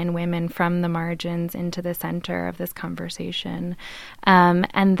bring in women from the margins into the center of this conversation,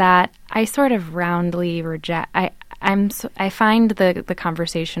 and that I sort of roundly reject. I find the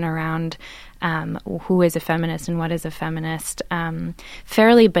conversation around who is a feminist and what is a feminist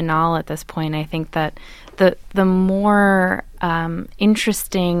fairly banal at this point. I think that the more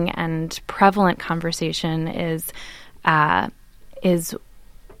interesting and prevalent conversation is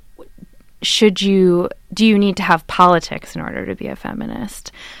do you need to have politics in order to be a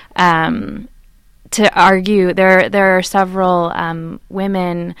feminist? To argue, there are several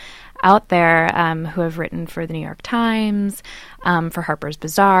women out there who have written for the New York Times, for Harper's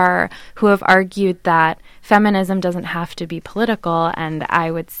Bazaar, who have argued that feminism doesn't have to be political, and I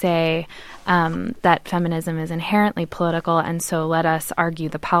would say that feminism is inherently political, and so let us argue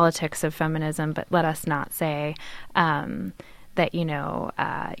the politics of feminism, but let us not say that you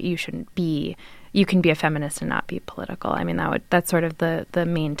can be a feminist and not be political. I mean, that's sort of the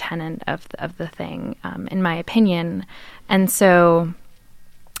main tenet of the thing, in my opinion. And so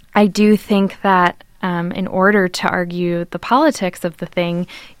I do think that in order to argue the politics of the thing,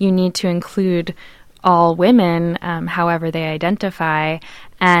 you need to include all women, however they identify.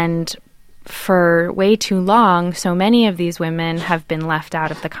 And for way too long, so many of these women have been left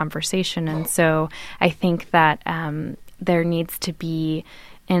out of the conversation. And so I think that there needs to be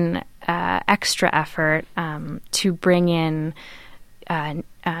an extra effort to bring in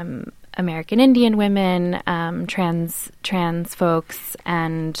American Indian women, trans folks,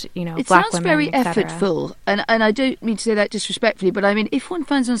 and black women. It sounds very effortful, and I don't mean to say that disrespectfully, but I mean, if one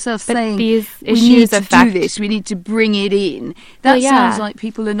finds oneself saying these we need to do this, we need to bring it in, that sounds like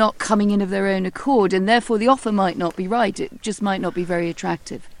people are not coming in of their own accord, and therefore the offer might not be right. It just might not be very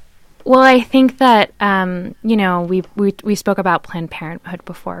attractive. Well, I think that we spoke about Planned Parenthood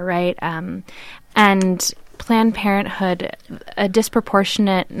before, right? And Planned Parenthood, a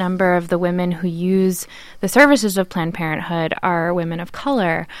disproportionate number of the women who use the services of Planned Parenthood are women of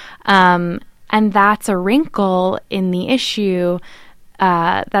color, and that's a wrinkle in the issue.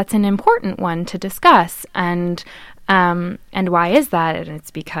 That's an important one to discuss, and why is that? And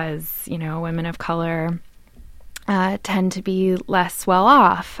it's because women of color tend to be less well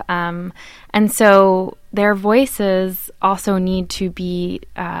off. And so their voices also need to be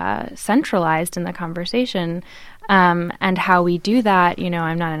centralized in the conversation. And how we do that,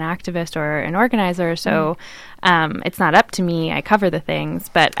 I'm not an activist or an organizer, so it's not up to me. I cover the things.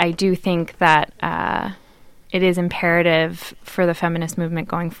 But I do think that it is imperative for the feminist movement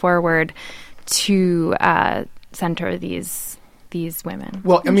going forward to center these women.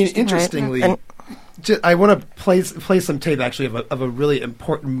 Well, I mean, interestingly, I want to play some tape actually of a really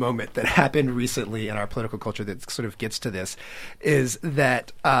important moment that happened recently in our political culture that sort of gets to this, is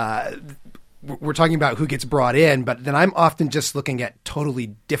that we're talking about who gets brought in, but then I'm often just looking at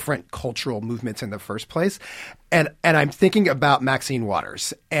totally different cultural movements in the first place. And I'm thinking about Maxine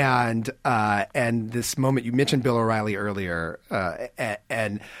Waters and this moment. You mentioned Bill O'Reilly earlier,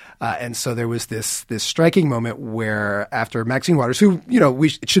 and so there was this striking moment where after Maxine Waters, who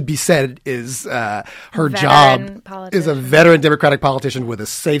it should be said is her job is a veteran Democratic politician with a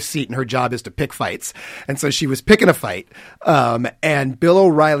safe seat, and her job is to pick fights, and so she was picking a fight, and Bill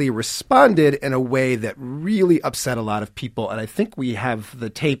O'Reilly responded in a way that really upset a lot of people, and I think we have the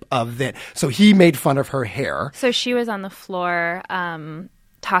tape of that. So he made fun of her hair. So she was on the floor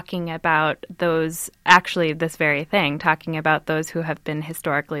talking about this very thing, talking about those who have been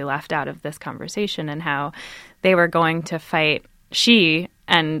historically left out of this conversation and how they were going to fight she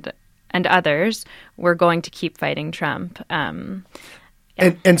and others were going to keep fighting Trump. And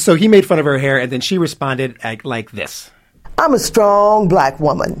so he made fun of her hair, and then she responded like this. I'm a strong black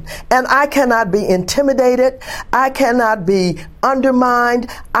woman, and I cannot be intimidated. I cannot be undermined.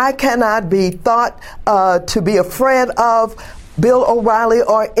 I cannot be thought to be a friend of Bill O'Reilly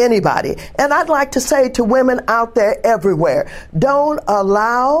or anybody. And I'd like to say to women out there everywhere, don't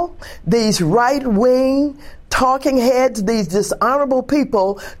allow these right-wing talking heads, these dishonorable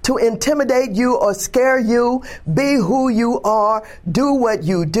people, to intimidate you or scare you. Be who you are, do what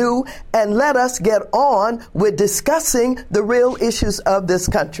you do, and let us get on with discussing the real issues of this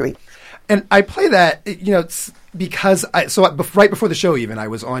country. And I play that, because right before the show even, I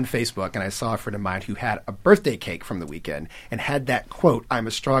was on Facebook and I saw a friend of mine who had a birthday cake from the weekend and had that quote, "I'm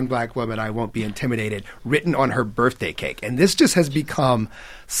a strong black woman, I won't be intimidated," written on her birthday cake. And this just has become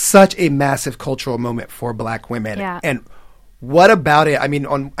such a massive cultural moment for black women. Yeah. And what about it? I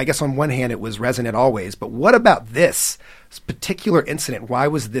mean, I guess on one hand it was resonant always, but what about this particular incident? Why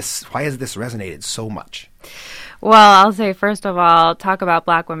has this resonated so much? Well, I'll say, first of all, talk about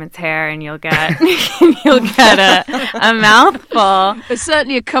black women's hair and you'll get a mouthful. It's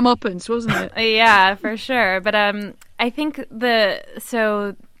certainly a comeuppance, wasn't it? Yeah, for sure. But I think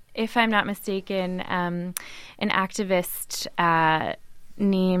so if I'm not mistaken, an activist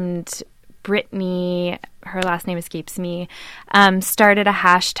named Brittany, her last name escapes me, started a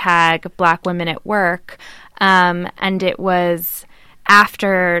hashtag Black Women at Work. And it was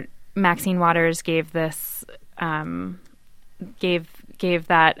after Maxine Waters gave this gave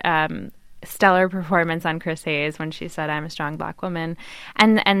that stellar performance on Chris Hayes when she said, "I'm a strong black woman,"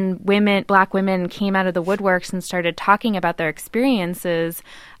 and black women came out of the woodworks and started talking about their experiences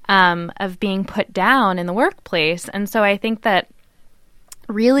of being put down in the workplace. And so I think that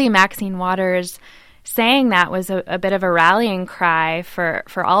really Maxine Waters saying that was a bit of a rallying cry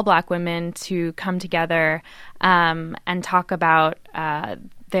for all black women to come together and talk about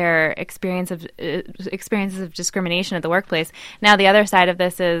their experiences of discrimination at the workplace. Now, the other side of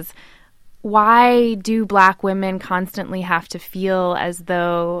this is, why do black women constantly have to feel as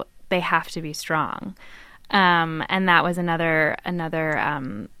though they have to be strong? And that was another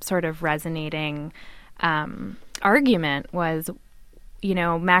sort of resonating argument was,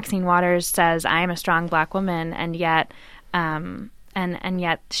 Maxine Waters says, "I am a strong black woman," and yet and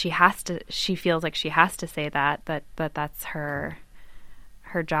yet she feels like she has to say that that's her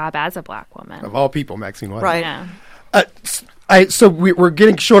job as a black woman. Of all people, Maxine Waters. Right. Yeah. So we're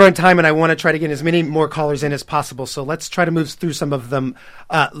getting short on time, and I want to try to get as many more callers in as possible. So let's try to move through some of them.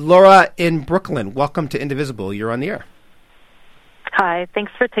 Laura in Brooklyn, welcome to Indivisible. You're on the air. Hi,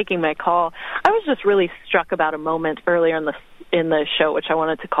 thanks for taking my call. I was just really struck about a moment earlier in the show, which I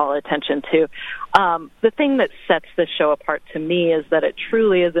wanted to call attention to. The thing that sets the show apart to me is that it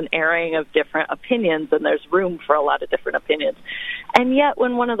truly is an airing of different opinions, and there's room for a lot of different opinions. And yet,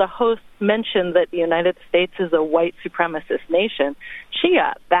 when one of the hosts mentioned that the United States is a white supremacist nation, she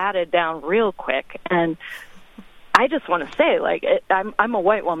got batted down real quick. And I just want to say, I'm a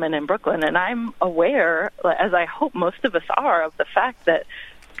white woman in Brooklyn, and I'm aware, as I hope most of us are, of the fact that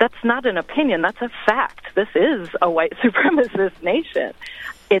that's not an opinion. That's a fact. This is a white supremacist nation.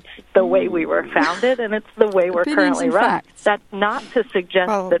 It's the way we were founded, and it's the way we're currently run. That's not to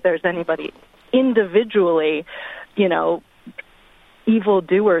suggest that there's anybody individually,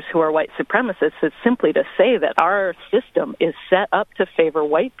 evildoers who are white supremacists. It's simply to say that our system is set up to favor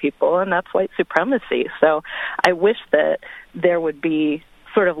white people, and that's white supremacy. So I wish that there would be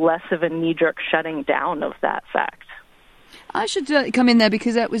sort of less of a knee-jerk shutting down of that fact. I should come in there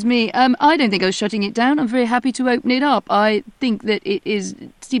because that was me. I don't think I was shutting it down. I'm very happy to open it up. I think that it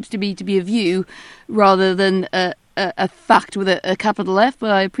seems to me to be a view rather than a fact with a capital F,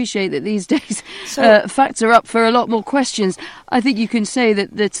 but I appreciate that these days facts are up for a lot more questions. I think you can say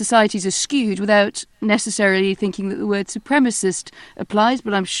that societies are skewed without necessarily thinking that the word supremacist applies,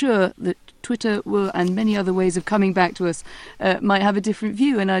 but I'm sure that Twitter and many other ways of coming back to us might have a different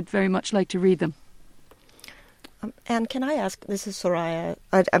view, and I'd very much like to read them. Anne, can I ask, this is Soraya,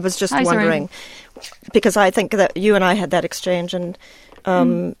 I was just wondering, because I think that you and I had that exchange, and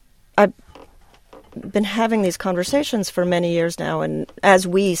I've been having these conversations for many years now, and as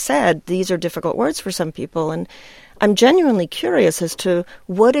we said, these are difficult words for some people, and I'm genuinely curious as to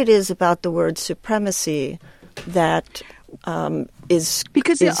what it is about the word supremacy that is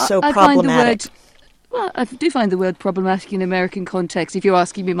so problematic. I do find the word problematic in American context, if you're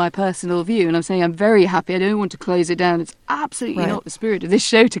asking me my personal view, and I'm saying I'm very happy. I don't want to close it down. It's absolutely not the spirit of this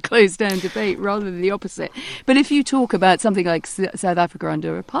show to close down debate, rather than the opposite. But if you talk about something like South Africa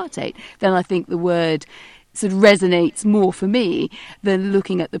under apartheid, then I think the word sort of resonates more for me than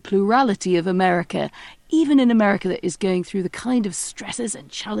looking at the plurality of America, even in America that is going through the kind of stresses and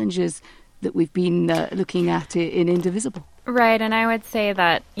challenges that we've been looking at in Indivisible. Right, and I would say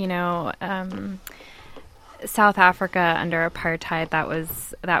that, South Africa under apartheid, that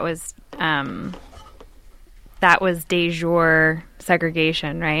was de jure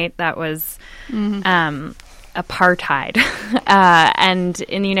segregation, right? That was apartheid. And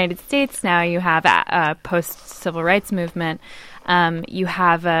in the United States now you have a post-civil rights movement. You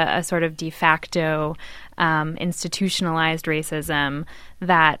have a sort of de facto institutionalized racism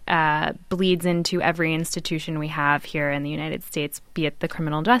that bleeds into every institution we have here in the United States, be it the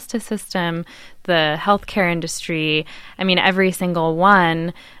criminal justice system, the healthcare industry. I mean, every single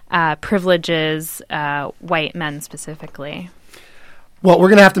one privileges white men specifically. Well, we're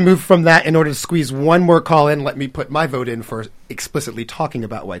going to have to move from that in order to squeeze one more call in. Let me put my vote in for explicitly talking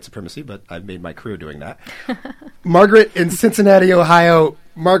about white supremacy, but I've made my career doing that. Margaret in Cincinnati, Ohio.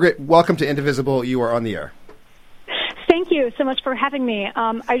 Margaret, welcome to Indivisible. You are on the air. Thank you so much for having me.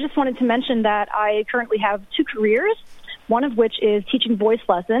 I just wanted to mention that I currently have two careers, one of which is teaching voice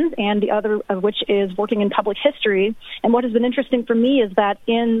lessons and the other of which is working in public history. And what has been interesting for me is that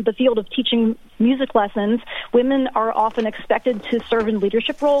in the field of teaching music lessons, women are often expected to serve in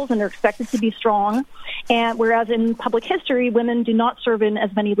leadership roles and they're expected to be strong. And whereas in public history, women do not serve in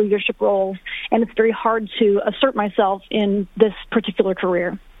as many leadership roles. And it's very hard to assert myself in this particular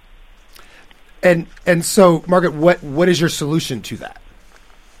career. And so, Margaret, what is your solution to that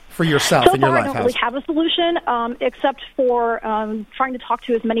for yourself in your life? I don't really have a solution, except for trying to talk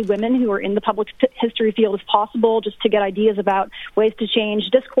to as many women who are in the public history field as possible, just to get ideas about ways to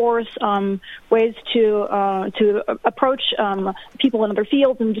change discourse, ways to approach people in other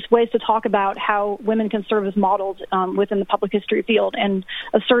fields, and just ways to talk about how women can serve as models within the public history field and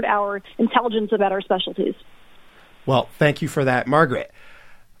assert our intelligence about our specialties. Well, thank you for that, Margaret.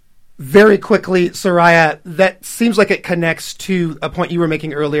 Very quickly, Soraya, that seems like it connects to a point you were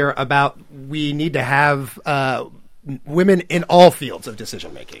making earlier about we need to have women in all fields of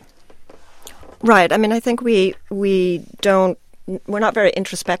decision-making. Right. I mean, I think we're not very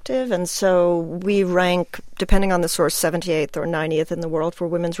introspective, and so we rank, depending on the source, 78th or 90th in the world for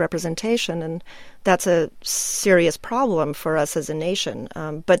women's representation, and that's a serious problem for us as a nation.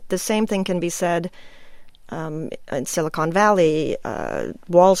 But the same thing can be said in Silicon Valley,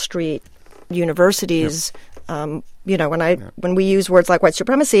 Wall Street, universities. Yep. When we use words like white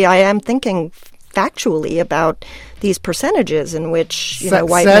supremacy, I am thinking factually about these percentages in which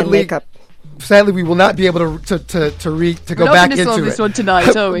white men make up. Sadly, we will not be able to go back into it. We're not going to solve this one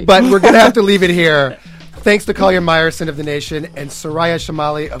tonight, are we? But we're going to have to leave it here. Thanks to Collier Meyerson of The Nation and Soraya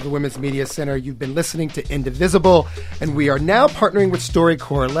Chemaly of the Women's Media Center. You've been listening to Indivisible, and we are now partnering with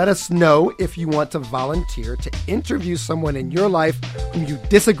StoryCorps. Let us know if you want to volunteer to interview someone in your life whom you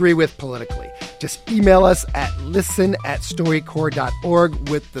disagree with politically. Just email us at listen@storycorps.org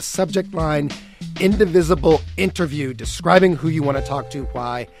with the subject line, Indivisible Interview, describing who you want to talk to,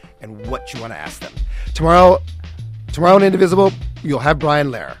 why, and what you want to ask them. Tomorrow on Indivisible, you'll have Brian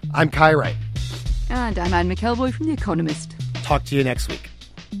Lehrer. I'm Kai Wright. And I'm Anne McElvoy from The Economist. Talk to you next week.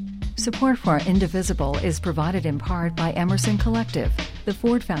 Support for Indivisible is provided in part by Emerson Collective, the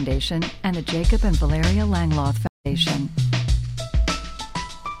Ford Foundation, and the Jacob and Valeria Langloth Foundation.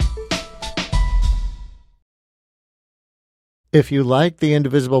 If you like the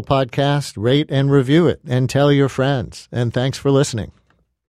Indivisible podcast, rate and review it and tell your friends. And thanks for listening.